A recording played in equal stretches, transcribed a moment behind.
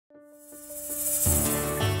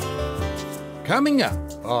Coming up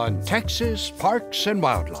on Texas Parks and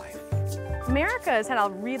Wildlife. America has had a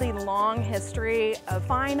really long history of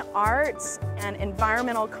fine arts and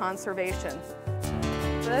environmental conservation.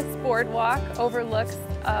 This boardwalk overlooks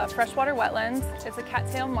freshwater wetlands. It's a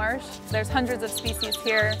cattail marsh. There's hundreds of species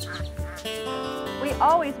here. We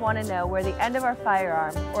always want to know where the end of our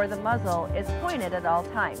firearm, or the muzzle, is pointed at all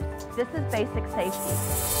times. This is basic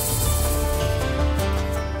safety.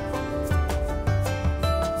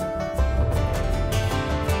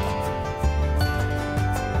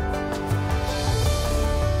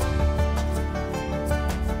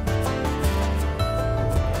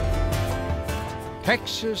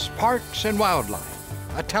 Texas Parks and Wildlife,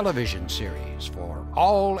 a television series for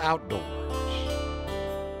all outdoors.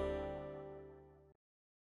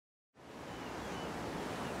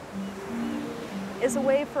 Is a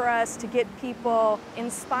way for us to get people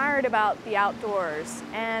inspired about the outdoors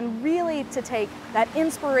and really to take that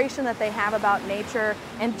inspiration that they have about nature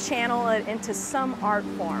and channel it into some art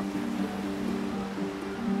form.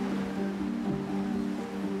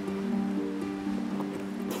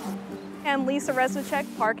 I'm Lisa Resnicek,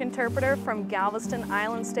 park interpreter from Galveston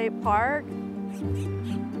Island State Park.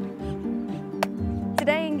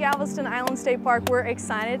 Today in Galveston Island State Park, we're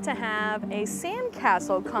excited to have a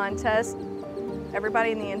sandcastle contest.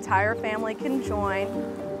 Everybody in the entire family can join.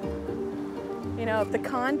 You know, if the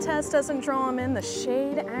contest doesn't draw them in, the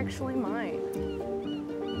shade actually might.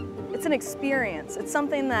 It's an experience. It's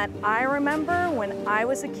something that I remember when I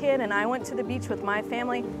was a kid and I went to the beach with my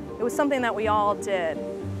family. It was something that we all did.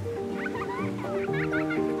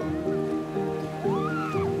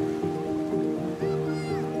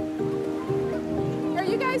 Are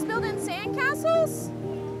you guys building sandcastles?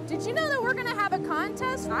 Did you know that we're gonna have a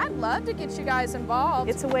contest? I'd love to get you guys involved.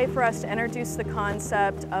 It's a way for us to introduce the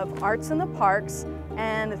concept of arts in the parks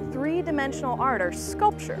and three-dimensional art or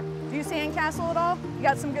sculpture. Do you sandcastle at all? You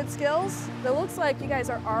got some good skills? It looks like you guys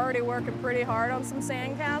are already working pretty hard on some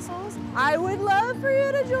sandcastles. I would love for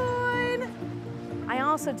you to join. I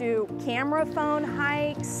also do camera phone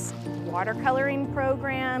hikes, watercoloring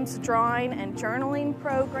programs, drawing and journaling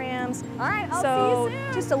programs. All right, I'll see you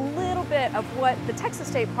soon. Just a little bit of what the Texas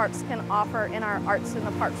State Parks can offer in our Arts in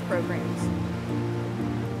the Parks programs.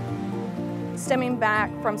 Stemming back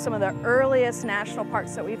from some of the earliest national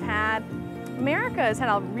parks that we've had, America has had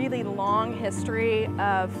a really long history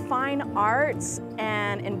of fine arts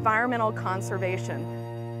and environmental conservation.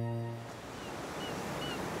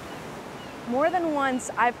 More than once,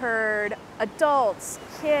 I've heard adults,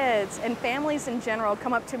 kids, and families in general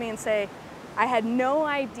come up to me and say, I had no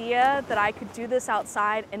idea that I could do this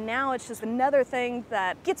outside, and now it's just another thing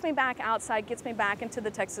that gets me back outside, gets me back into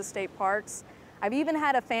the Texas State Parks. I've even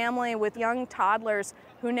had a family with young toddlers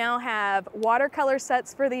who now have watercolor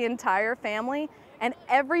sets for the entire family, and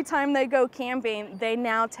every time they go camping, they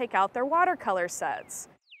now take out their watercolor sets.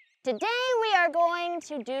 Today we are going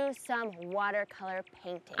to do some watercolor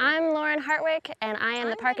painting. I'm Lauren Hartwick and I am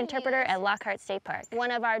the park interpreter at Lockhart State Park.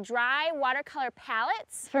 One of our dry watercolor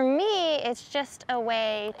palettes. For me, it's just a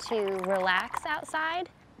way to relax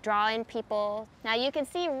outside, draw in people. Now you can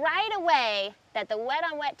see right away that the wet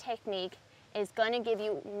on wet technique is going to give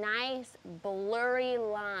you nice blurry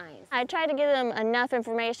lines. I try to give them enough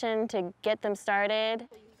information to get them started.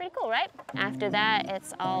 Pretty cool, right? After that,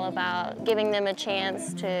 it's all about giving them a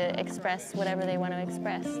chance to express whatever they want to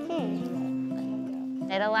express.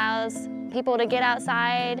 It allows people to get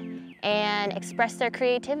outside and express their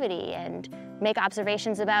creativity and make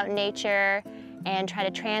observations about nature and try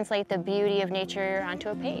to translate the beauty of nature onto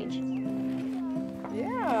a page.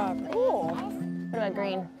 Yeah, cool. What about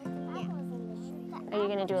green? Are you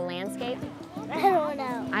gonna do a landscape? I don't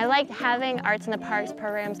know. I like having Arts in the Parks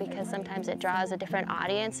programs because sometimes it draws a different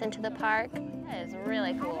audience into the park. That is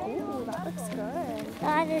really cool. Ooh, that looks good.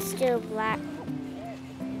 I just do black.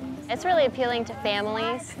 It's really appealing to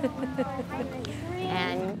families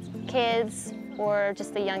and kids or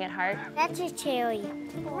just the young at heart. That's a cherry.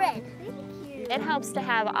 Red. It helps to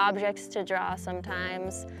have objects to draw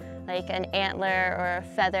sometimes, like an antler or a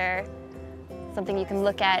feather, something you can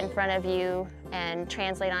look at in front of you and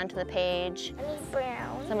translate onto the page. I need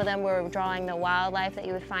brown. Some of them were drawing the wildlife that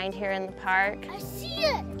you would find here in the park. I see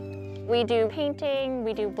it. We do painting,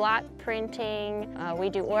 we do block printing, we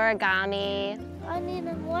do origami. I need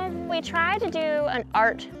one. We try to do an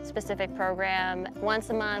art-specific program once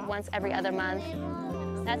a month, once every other month.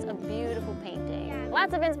 That's a beautiful painting.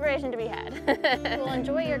 Lots of inspiration to be had. We'll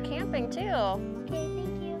enjoy your camping too. Okay,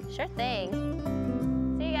 thank you. Sure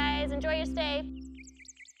thing. See you guys, enjoy your stay.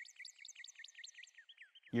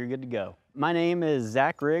 You're good to go. My name is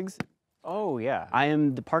Zach Riggs. Oh yeah, I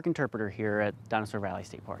am the park interpreter here at Dinosaur Valley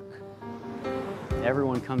State Park.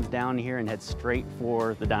 Everyone comes down here and heads straight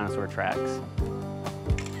for the dinosaur tracks.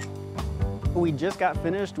 We just got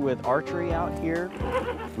finished with archery out here.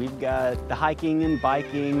 We've got the hiking and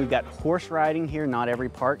biking. We've got horse riding here. Not every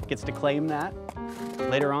park gets to claim that.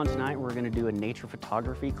 Later on tonight, we're going to do a nature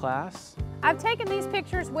photography class. I've taken these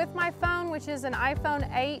pictures with my phone, which is an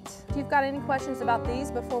iPhone 8. If you've got any questions about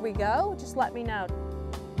these before we go, just let me know.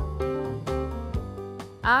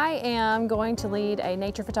 I am going to lead a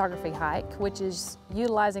nature photography hike, which is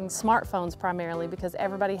utilizing smartphones primarily because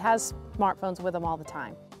everybody has smartphones with them all the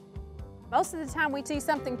time. Most of the time we see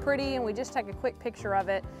something pretty and we just take a quick picture of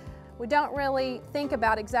it. We don't really think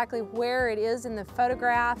about exactly where it is in the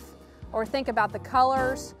photograph or think about the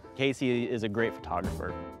colors. Casey is a great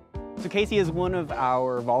photographer. So Casey is one of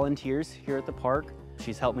our volunteers here at the park.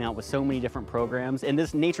 She's helped me out with so many different programs, and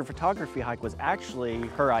this nature photography hike was actually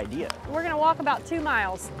her idea. We're gonna walk about 2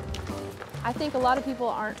 miles. I think a lot of people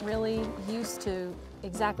aren't really used to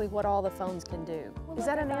exactly what all the phones can do. Is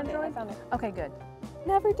that an Android? I found it. Okay, good.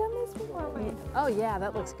 Never done this before. Oh yeah,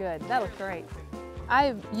 that looks good. That looks great.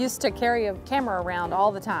 I used to carry a camera around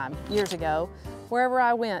all the time years ago, wherever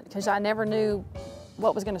I went, because I never knew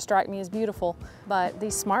what was going to strike me as beautiful. But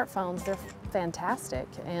these smartphones, they're fantastic,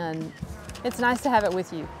 and it's nice to have it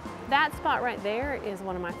with you. That spot right there is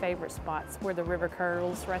one of my favorite spots, where the river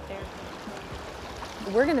curls right there.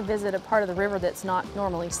 We're going to visit a part of the river that's not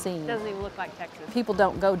normally seen. Doesn't even look like Texas. People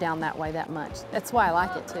don't go down that way that much. That's why I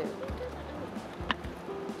like it too.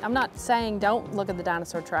 I'm not saying don't look at the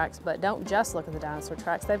dinosaur tracks, but don't just look at the dinosaur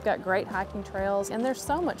tracks. They've got great hiking trails, and there's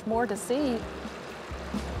so much more to see.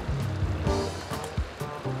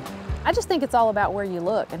 I just think it's all about where you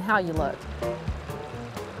look and how you look.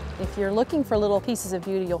 If you're looking for little pieces of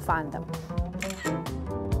beauty, you'll find them.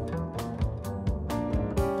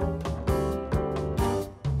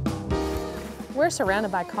 We're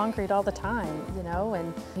surrounded by concrete all the time, you know,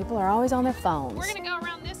 and people are always on their phones. We're gonna go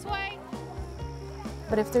around this way.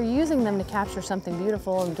 But if they're using them to capture something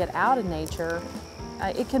beautiful and get out in nature,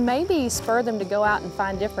 it can maybe spur them to go out and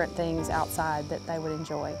find different things outside that they would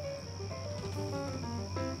enjoy.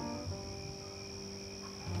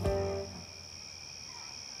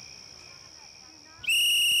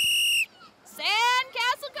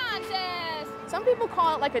 Sandcastle contest! Some people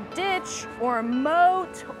call it like a ditch or a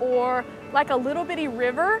moat or like a little bitty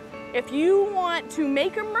river. If you want to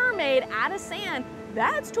make a mermaid out of sand,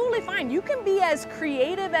 that's totally fine. You can be as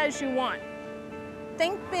creative as you want.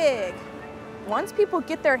 Think big. Once people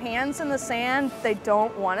get their hands in the sand, they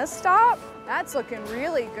don't want to stop. That's looking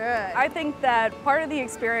really good. I think that part of the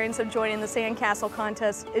experience of joining the Sandcastle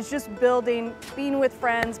contest is just building, being with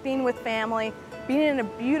friends, being with family, being in a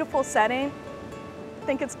beautiful setting. I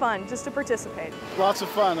think it's fun just to participate. Lots of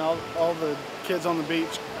fun. All the kids on the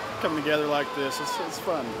beach come together like this. It's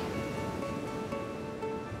fun.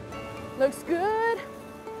 Looks good.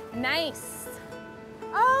 Nice.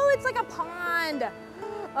 Oh, it's like a pond.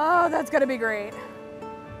 Oh, that's gonna be great.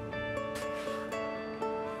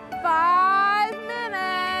 5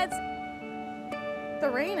 minutes. The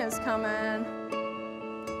rain is coming.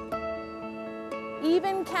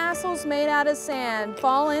 Even castles made out of sand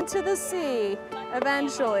fall into the sea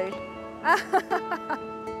eventually.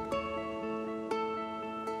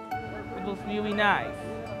 It looks really nice.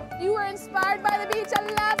 You were inspired by the beach. I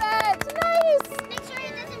love it. Nice. Make sure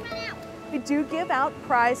it doesn't run out. We do give out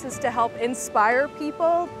prizes to help inspire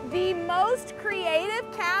people. The most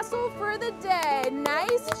creative castle for the day.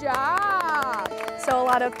 Nice job. So a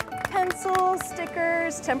lot of pencils,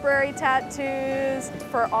 stickers, temporary tattoos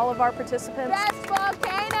for all of our participants. Best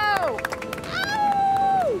volcano.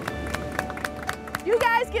 Oh! You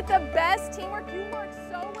guys get the best teamwork. You work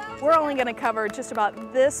so well. We're only going to cover just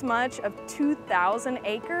about this much of 2,000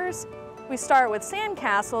 acres. We start with sand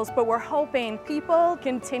castles, but we're hoping people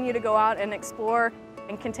continue to go out and explore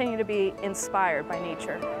and continue to be inspired by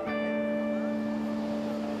nature.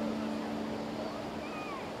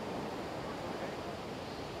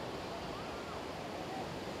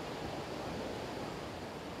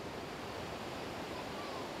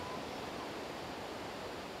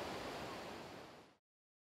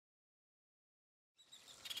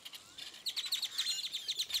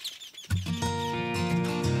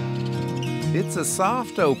 It's a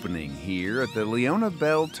soft opening here at the Leona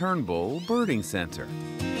Bell Turnbull Birding Center.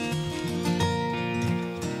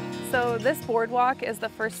 So this boardwalk is the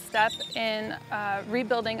first step in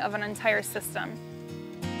rebuilding of an entire system.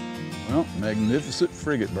 Well, magnificent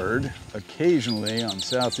frigate bird, occasionally on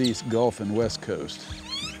southeast Gulf and west coast.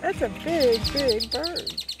 That's a big, big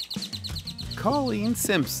bird. Colleen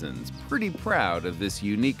Simpson's pretty proud of this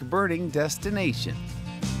unique birding destination.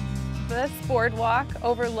 This boardwalk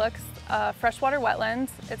overlooks freshwater wetlands.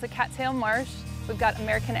 It's a cattail marsh. We've got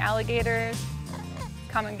American alligators,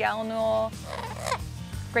 common gallinule,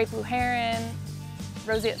 great blue heron,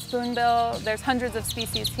 roseate spoonbill. There's hundreds of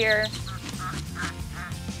species here.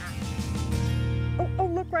 Oh,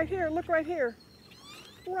 look right here, look right here.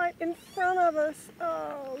 Right in front of us.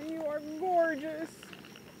 Oh, you are gorgeous.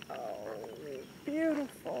 Oh,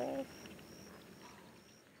 beautiful.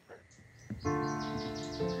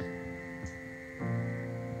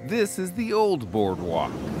 This is the old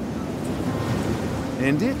boardwalk,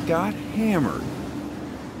 and it got hammered.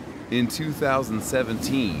 In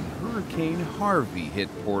 2017, Hurricane Harvey hit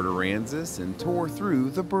Port Aransas and tore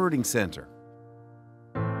through the birding center.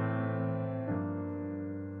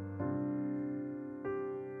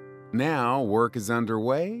 Now work is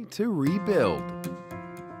underway to rebuild.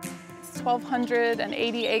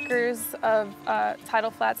 1,280 acres of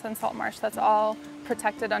tidal flats and salt marsh. That's all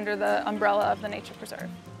protected under the umbrella of the nature preserve.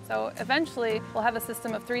 So eventually, we'll have a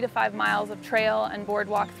system of 3 to 5 miles of trail and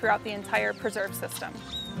boardwalk throughout the entire preserve system.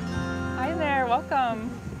 Hi there, welcome.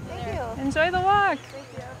 Thank you. Enjoy the walk. Thank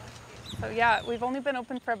you. So yeah, we've only been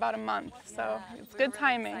open for about a month, so it's good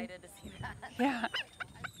timing. Yeah.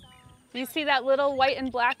 Do you see that little white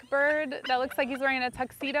and black bird that looks like he's wearing a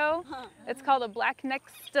tuxedo? It's called a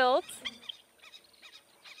black-necked stilt.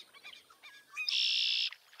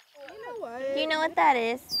 You know what that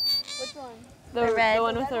is? Which one? The red. The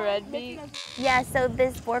one with the red beak? Yeah, so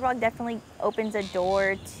this boardwalk definitely opens a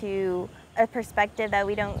door to a perspective that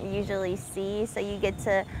we don't usually see. So you get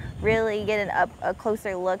to really get a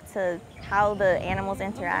closer look to how the animals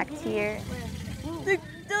interact here. The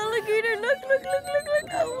alligator, look.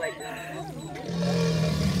 Oh my God.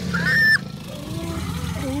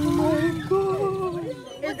 Oh my God.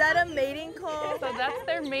 Is that a mating call? So that's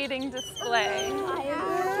their mating display.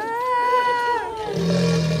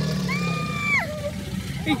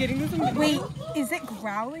 Are you getting this one? Wait, is it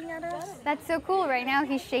growling at us? That's so cool. Right now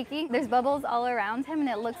he's shaking. There's bubbles all around him and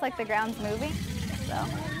it looks like the ground's moving. So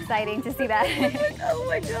exciting to see that. Oh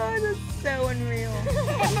my God, that's so unreal.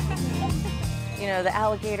 You know, the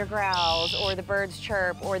alligator growls or the birds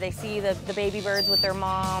chirp or they see the baby birds with their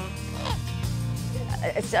mom.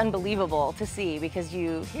 It's unbelievable to see because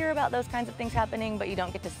you hear about those kinds of things happening, but you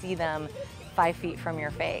don't get to see them 5 feet from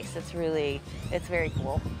your face. It's very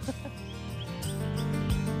cool.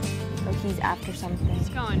 Oh, he's after something. He's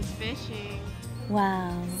going fishing.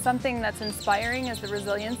 Wow. Something that's inspiring is the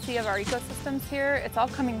resiliency of our ecosystems here. It's all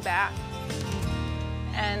coming back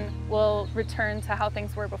and will return to how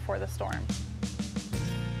things were before the storm.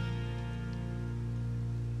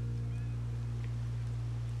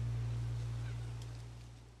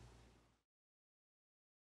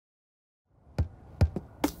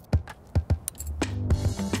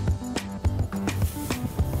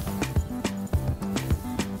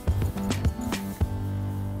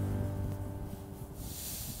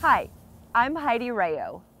 Hi, I'm Heidi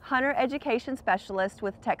Rayo, Hunter Education Specialist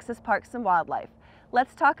with Texas Parks and Wildlife.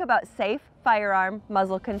 Let's talk about safe firearm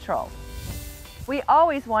muzzle control. We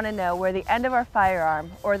always want to know where the end of our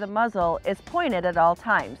firearm or the muzzle is pointed at all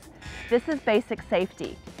times. This is basic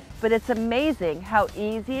safety, but it's amazing how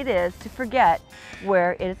easy it is to forget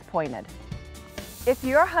where it is pointed. If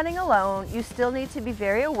you're hunting alone, you still need to be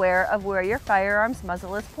very aware of where your firearm's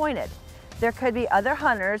muzzle is pointed. There could be other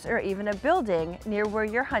hunters or even a building near where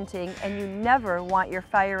you're hunting, and you never want your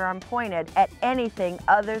firearm pointed at anything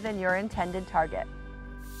other than your intended target.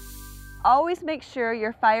 Always make sure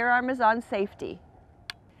your firearm is on safety.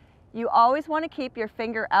 You always want to keep your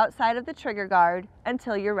finger outside of the trigger guard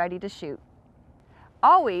until you're ready to shoot.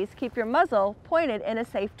 Always keep your muzzle pointed in a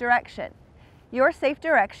safe direction. Your safe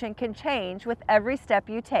direction can change with every step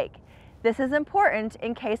you take. This is important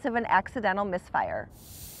in case of an accidental misfire.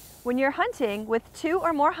 When you're hunting with 2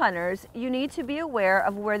 or more hunters, you need to be aware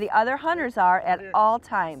of where the other hunters are at all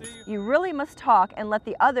times. You really must talk and let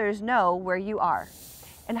the others know where you are.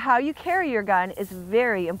 And how you carry your gun is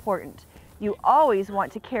very important. You always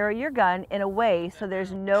want to carry your gun in a way so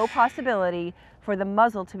there's no possibility for the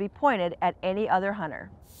muzzle to be pointed at any other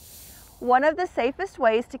hunter. One of the safest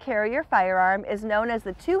ways to carry your firearm is known as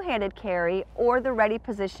the two-handed carry or the ready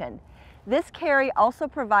position. This carry also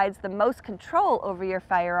provides the most control over your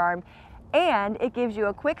firearm, and it gives you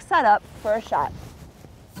a quick setup for a shot.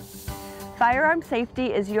 Firearm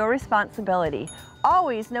safety is your responsibility.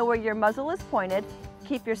 Always know where your muzzle is pointed,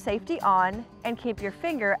 keep your safety on, and keep your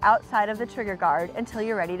finger outside of the trigger guard until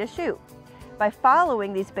you're ready to shoot. By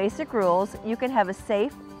following these basic rules, you can have a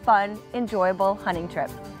safe, fun, enjoyable hunting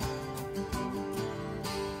trip.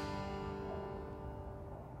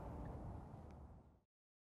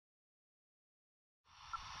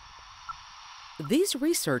 These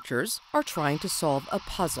researchers are trying to solve a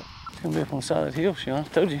puzzle. It's gonna be up on the side of that hill, Sean. I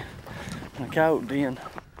told you. My coyote den.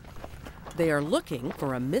 They are looking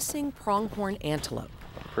for a missing pronghorn antelope.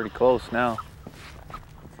 Pretty close now.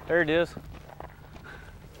 There it is.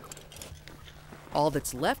 All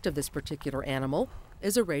that's left of this particular animal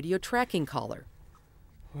is a radio tracking collar.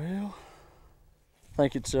 Well, I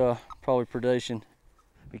think it's probably predation.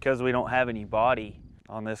 Because we don't have any body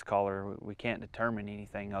on this collar, we can't determine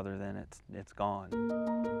anything other than it's gone.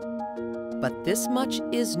 But this much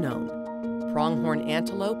is known. Pronghorn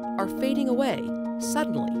antelope are fading away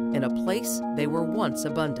suddenly in a place they were once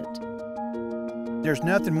abundant. There's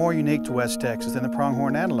nothing more unique to West Texas than the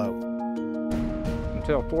pronghorn antelope.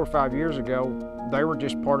 Until 4 or 5 years ago, they were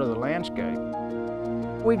just part of the landscape.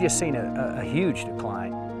 We've just seen a huge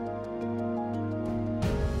decline.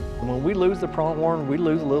 When we lose the pronghorn, we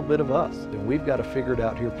lose a little bit of us. And we've got to figure it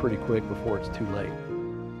out here pretty quick before it's too late.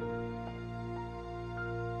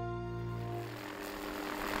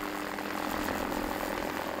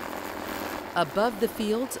 Above the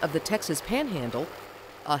fields of the Texas Panhandle,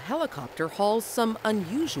 a helicopter hauls some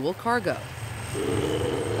unusual cargo.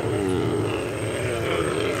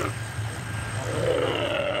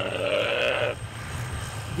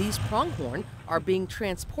 These pronghorn are being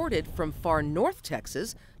transported from far north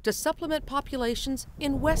Texas to supplement populations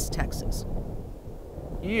in West Texas.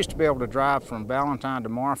 You used to be able to drive from Valentine to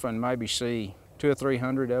Marfa and maybe see 200 or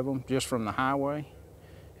 300 of them just from the highway.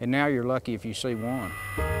 And now you're lucky if you see one.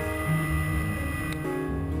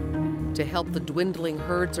 To help the dwindling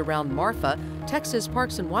herds around Marfa, Texas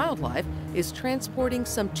Parks and Wildlife is transporting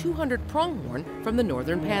some 200 pronghorn from the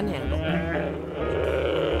northern panhandle.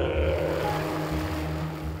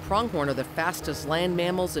 Pronghorn are the fastest land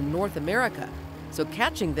mammals in North America, so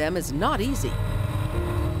catching them is not easy.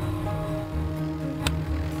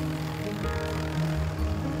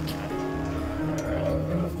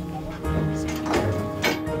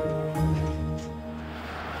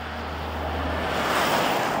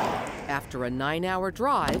 After a 9-hour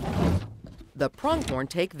drive, the pronghorn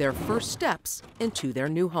take their first steps into their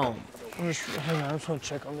new home. Hang on, I just want to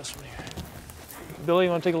check on this one here. Billy,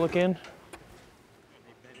 you want to take a look in?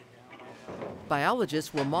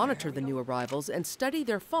 Biologists will monitor the new arrivals and study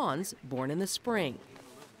their fawns born in the spring.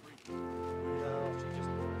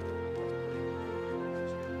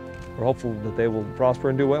 We're hopeful that they will prosper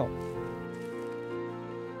and do well.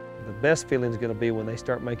 The best feeling is going to be when they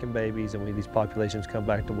start making babies and when these populations come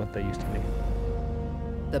back to what they used to be.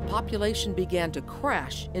 The population began to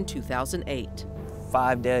crash in 2008.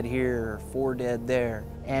 5 dead here, 4 dead there.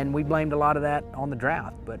 And we blamed a lot of that on the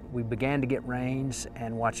drought, but we began to get rains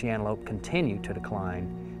and watched the antelope continue to decline,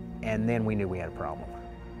 and then we knew we had a problem.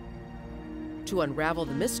 To unravel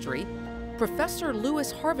the mystery, Professor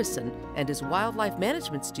Lewis Harvison and his wildlife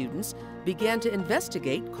management students began to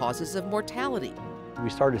investigate causes of mortality. We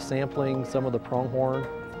started sampling some of the pronghorn,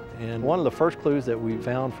 and one of the first clues that we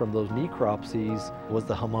found from those necropsies was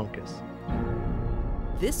the homunculus.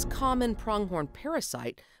 This common pronghorn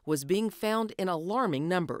parasite was being found in alarming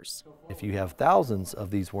numbers. If you have thousands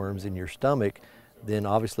of these worms in your stomach, then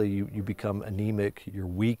obviously you become anemic, you're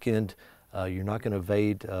weakened, you're not going to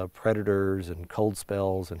evade predators and cold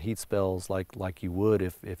spells and heat spells like you would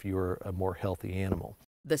if you were a more healthy animal.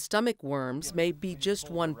 The stomach worms may be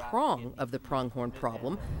just one prong of the pronghorn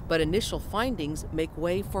problem, but initial findings make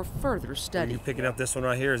way for further study. Are you picking up this one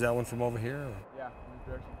right here? Is that one from over here? Or? Yeah.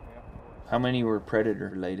 How many were predator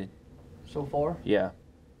related? So far? Yeah.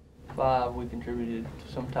 5 we contributed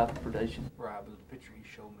to some type of predation. Right, but the picture you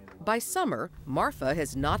showed me. By summer, Marfa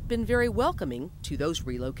has not been very welcoming to those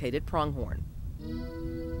relocated pronghorn.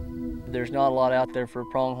 There's not a lot out there for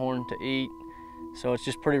pronghorn to eat, so it's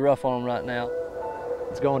just pretty rough on them right now.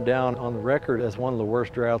 It's going down on the record as one of the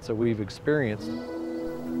worst droughts that we've experienced.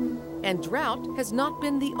 And drought has not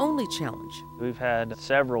been the only challenge. We've had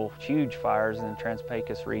several huge fires in the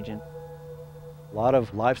Trans-Pecos region. A lot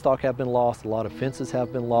of livestock have been lost, a lot of fences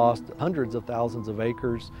have been lost, hundreds of thousands of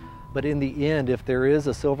acres. But in the end, if there is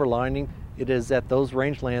a silver lining, it is that those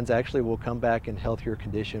rangelands actually will come back in healthier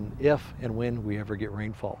condition if and when we ever get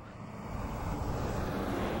rainfall.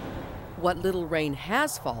 What little rain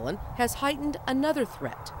has fallen has heightened another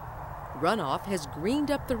threat. Runoff has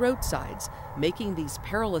greened up the roadsides, making these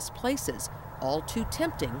perilous places all too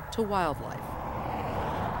tempting to wildlife.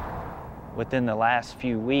 Within the last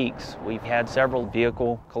few weeks, we've had several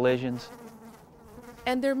vehicle collisions.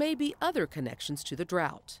 And there may be other connections to the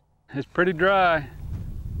drought. It's pretty dry.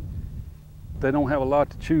 They don't have a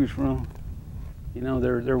lot to choose from. You know,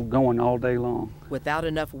 they're going all day long. Without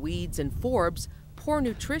enough weeds and forbs, poor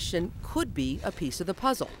nutrition could be a piece of the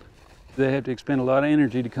puzzle. They have to expend a lot of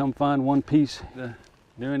energy to come find one piece to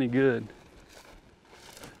do any good.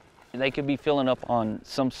 They could be filling up on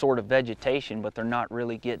some sort of vegetation, but they're not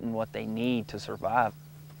really getting what they need to survive.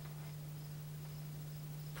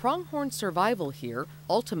 Pronghorn survival here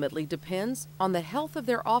ultimately depends on the health of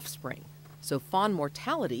their offspring, so fawn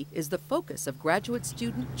mortality is the focus of graduate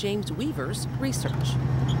student James Weaver's research.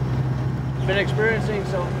 Been experiencing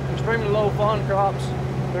some extremely low fawn crops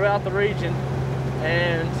throughout the region,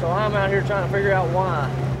 and so I'm out here trying to figure out why.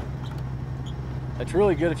 It's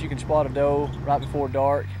really good if you can spot a doe right before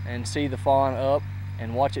dark and see the fawn up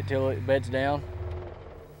and watch it till it beds down.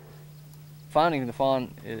 Finding the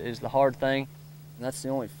fawn is the hard thing. And that's the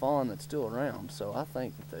only fawn that's still around, so I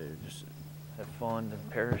think that they just have fawned and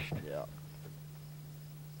perished. Yeah.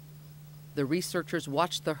 The researchers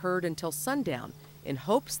watch the herd until sundown in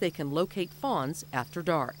hopes they can locate fawns after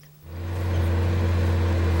dark.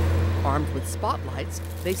 Armed with spotlights,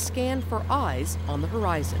 they scan for eyes on the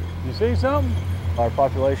horizon. You see something? Our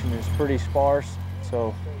population is pretty sparse,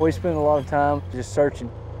 so we spend a lot of time just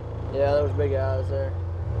searching. Yeah, those big eyes there.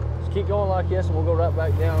 Just keep going like this and we'll go right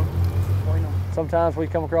back down. Sometimes we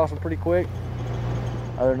come across them pretty quick.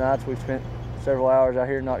 Other nights we've spent several hours out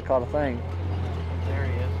here and not caught a thing. There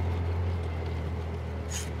he is.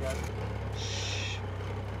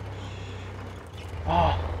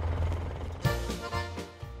 Oh.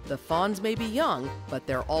 The fawns may be young, but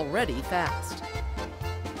they're already fast.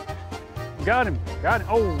 Got him, got him.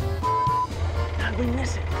 Oh. How did we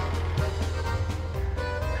miss it?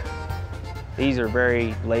 These are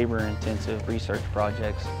very labor-intensive research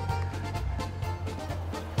projects.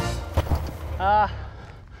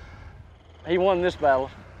 He won this battle.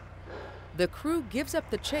 The crew gives up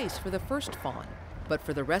the chase for the first fawn, but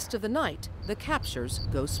for the rest of the night, the captures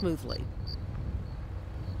go smoothly.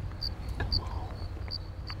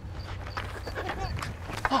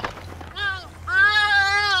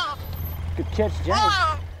 Good catch, James.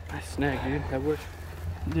 Nice snag, dude. That worked.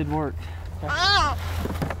 It did work.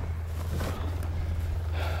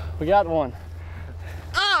 We got one.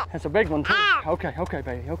 That's a big one, too. Okay, okay,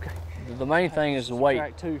 baby, okay. The main thing is the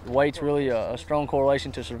weight. The weight's really a strong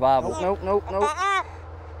correlation to survival. Nope.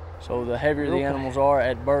 So the heavier the animals are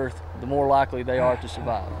at birth, the more likely they are to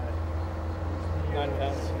survive. 9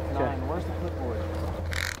 pounds. Okay. Where's the clipboard?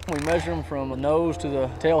 We measure them from the nose to the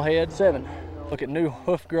tail head. 7. Look at new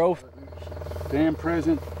hoof growth. Stand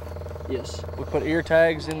present. Yes. We put ear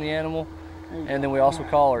tags in the animal, and then we also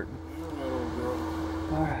collar it.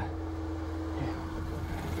 All right.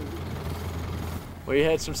 We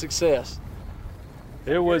had some success.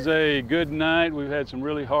 It was a good night. We've had some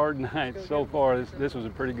really hard nights so far. This was a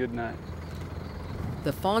pretty good night.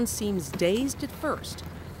 The fawn seems dazed at first,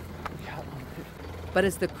 but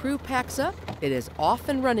as the crew packs up, it is off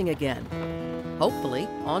and running again. Hopefully,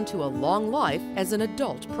 onto a long life as an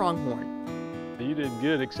adult pronghorn. You did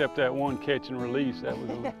good, except that one catch and release. That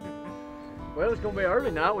was. Well, it's going to be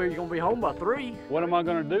early night. We're going to be home by 3. What am I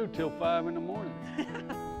going to do till 5 in the morning?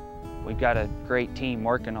 We've got a great team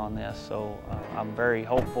working on this, so I'm very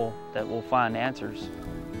hopeful that we'll find answers.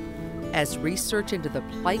 As research into the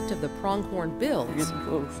plight of the pronghorn builds,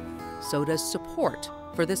 so does support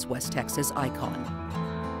for this West Texas icon.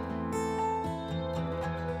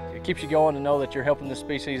 It keeps you going to know that you're helping the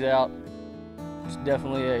species out. It's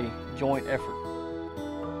definitely a joint effort.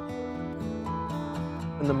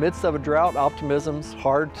 In the midst of a drought, optimism's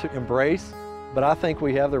hard to embrace, but I think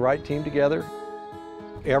we have the right team together.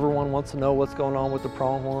 Everyone wants to know what's going on with the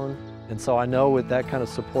pronghorn, and so I know with that kind of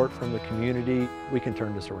support from the community, we can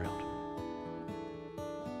turn this around.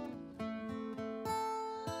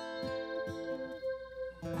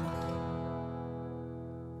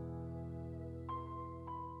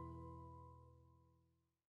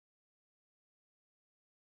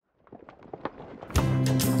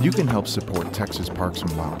 You can help support Texas Parks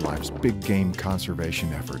and Wildlife's big game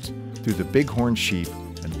conservation efforts through the bighorn sheep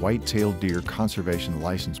and white-tailed deer conservation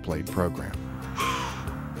license plate program.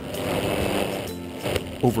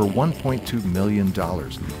 Over $1.2 million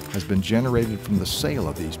has been generated from the sale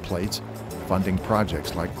of these plates, funding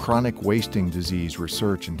projects like chronic wasting disease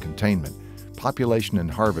research and containment, population and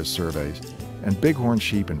harvest surveys, and bighorn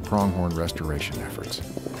sheep and pronghorn restoration efforts.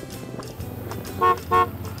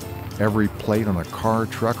 Every plate on a car,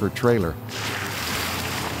 truck, or trailer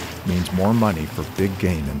means more money for big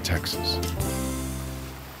game in Texas.